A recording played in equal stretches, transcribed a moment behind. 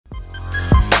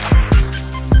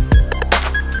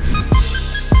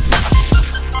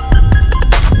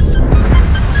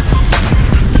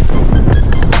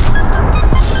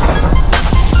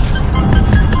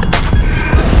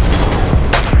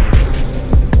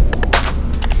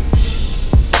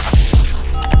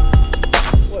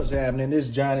happening? This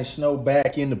is Johnny Snow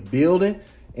back in the building.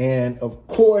 And of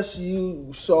course,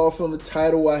 you saw from the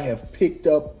title, I have picked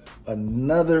up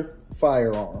another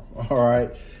firearm. All right.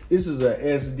 This is a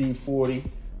SD40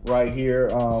 right here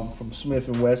from Smith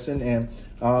and Wesson. And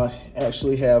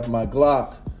actually have my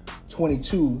Glock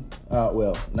 22,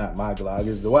 well, not my Glock,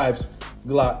 it's the wife's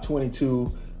Glock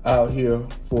 22 out here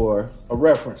for a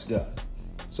reference gun,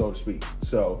 so to speak.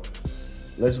 So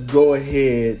let's go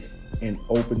ahead and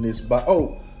open this box.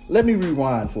 Oh, let me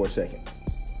rewind for a second.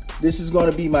 This is going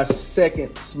to be my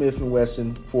second Smith and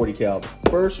Wesson 40 caliber.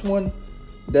 First one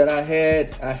that I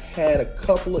had a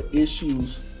couple of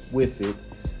issues with it,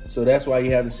 so that's why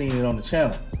you haven't seen it on the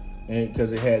channel, and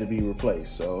because it had to be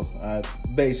replaced. So I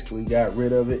basically got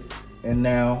rid of it, and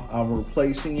now I'm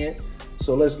replacing it.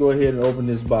 So let's go ahead and open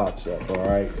this box up. All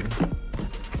right.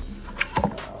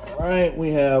 All right, we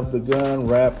have the gun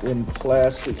wrapped in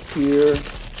plastic here.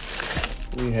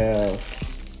 We have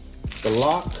the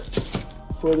lock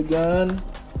for the gun,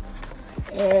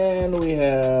 and we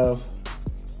have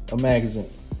a magazine.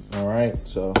 All right,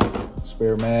 so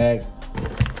spare mag,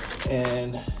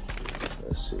 and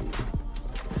let's see,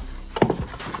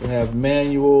 we have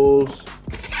manuals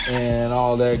and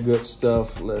all that good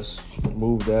stuff. Let's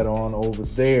move that on over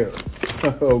there.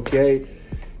 Okay,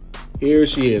 here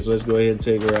she is. Let's go ahead and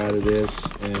take her out of this.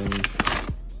 And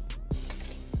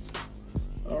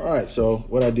all right, so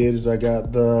what I did is I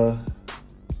got the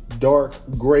dark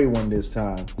gray one this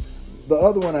time. The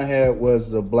other one I had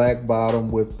was the black bottom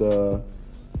with the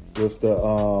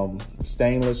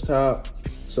stainless top.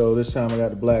 So this time I got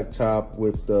the black top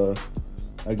with the,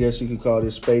 I guess you could call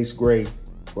this space gray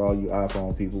for all you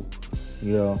iPhone people.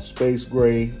 You know, space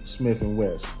gray Smith and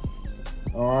Wesson.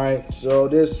 All right, so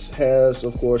this has,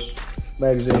 of course,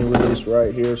 magazine release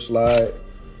right here, slide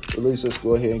release. Let's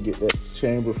go ahead and get that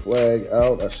chamber flag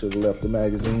out. I should have left the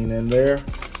magazine in there.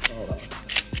 Hold on.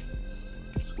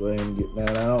 Let's go ahead and get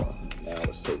that out. Now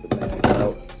let's take the mag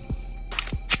out.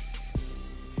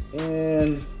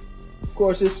 And of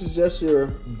course, this is just your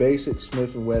basic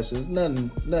Smith and Wesson.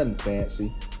 Nothing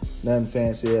fancy. Nothing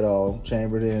fancy at all.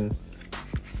 Chambered in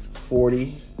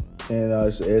 40, and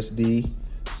it's a SD.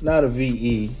 It's not a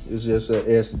VE, it's just a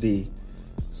SD.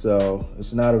 So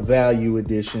it's not a value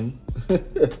edition.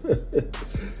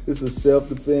 It's a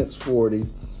self-defense 40,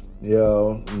 you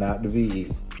know, not the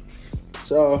VE.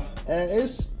 So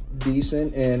it's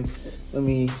decent, and let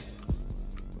me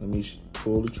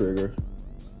pull the trigger.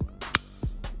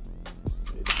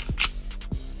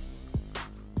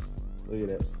 Look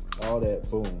at that, all that,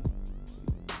 boom.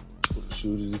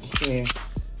 Shoot it again.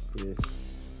 Yeah.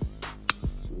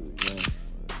 Shoot it again.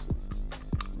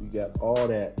 You got all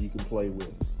that you can play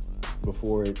with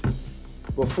before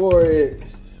it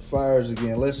fires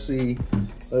again. Let's see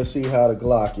how the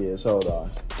Glock is. Hold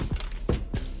on.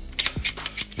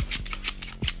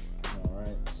 All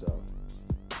right, so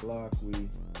Glock, we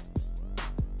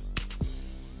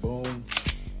boom.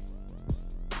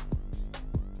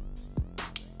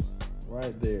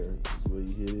 Right there is where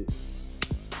you hit it.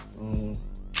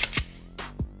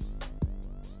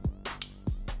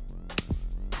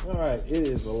 All right, it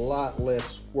is a lot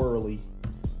less swirly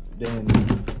than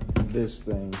this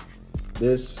thing.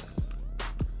 This,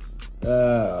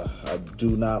 I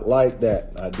do not like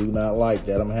that. I do not like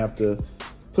that. I'm gonna have to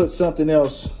put something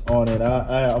else on it.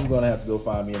 I'm gonna have to go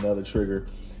find me another trigger.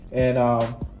 And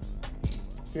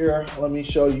here, let me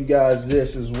show you guys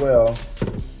this as well.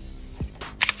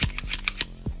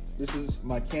 This is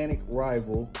Mechanic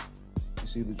Rival. You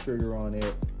see the trigger on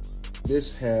it.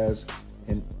 This has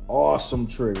an awesome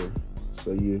trigger.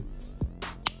 So you,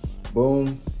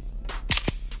 boom,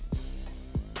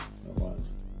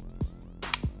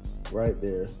 right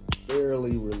there,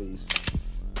 barely released.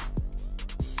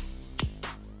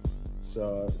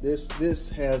 So this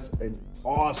has an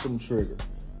awesome trigger.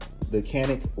 The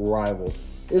Mechanic Rival.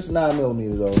 It's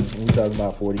 9mm though. When we're talking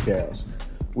about 40 cals.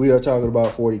 We are talking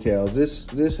about 40 cals.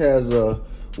 This has a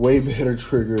way better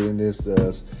trigger than this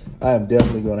does. I am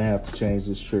definitely going to have to change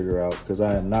this trigger out because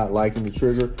I am not liking the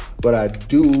trigger, but I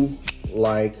do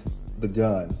like the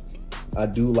gun. I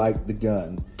do like the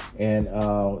gun, and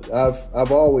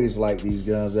I've always liked these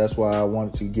guns. That's why I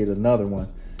wanted to get another one.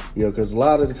 You know, because a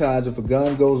lot of the times if a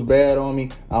gun goes bad on me,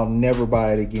 I'll never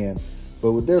buy it again.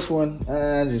 But with this one,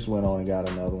 I just went on and got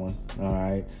another one. All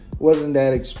right. Wasn't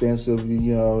that expensive.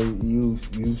 You know,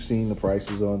 you've seen the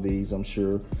prices on these, I'm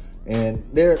sure. And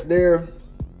the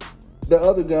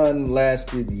other gun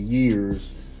lasted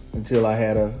years until I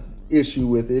had a issue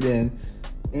with it,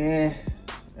 and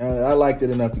I liked it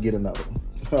enough to get another one.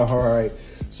 All right.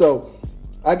 So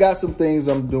I got some things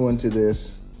I'm doing to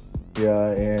this.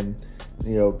 Yeah, and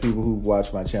You know, people who've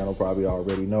watched my channel probably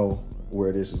already know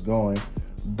where this is going.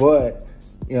 But,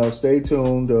 you know, stay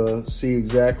tuned to see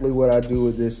exactly what I do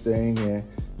with this thing and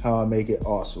how I make it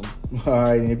awesome. All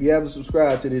right, and if you haven't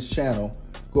subscribed to this channel,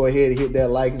 go ahead and hit that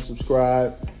like and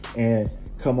subscribe, and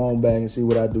come on back and see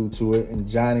what I do to it. And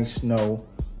Johnny Snow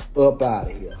up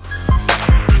out of here.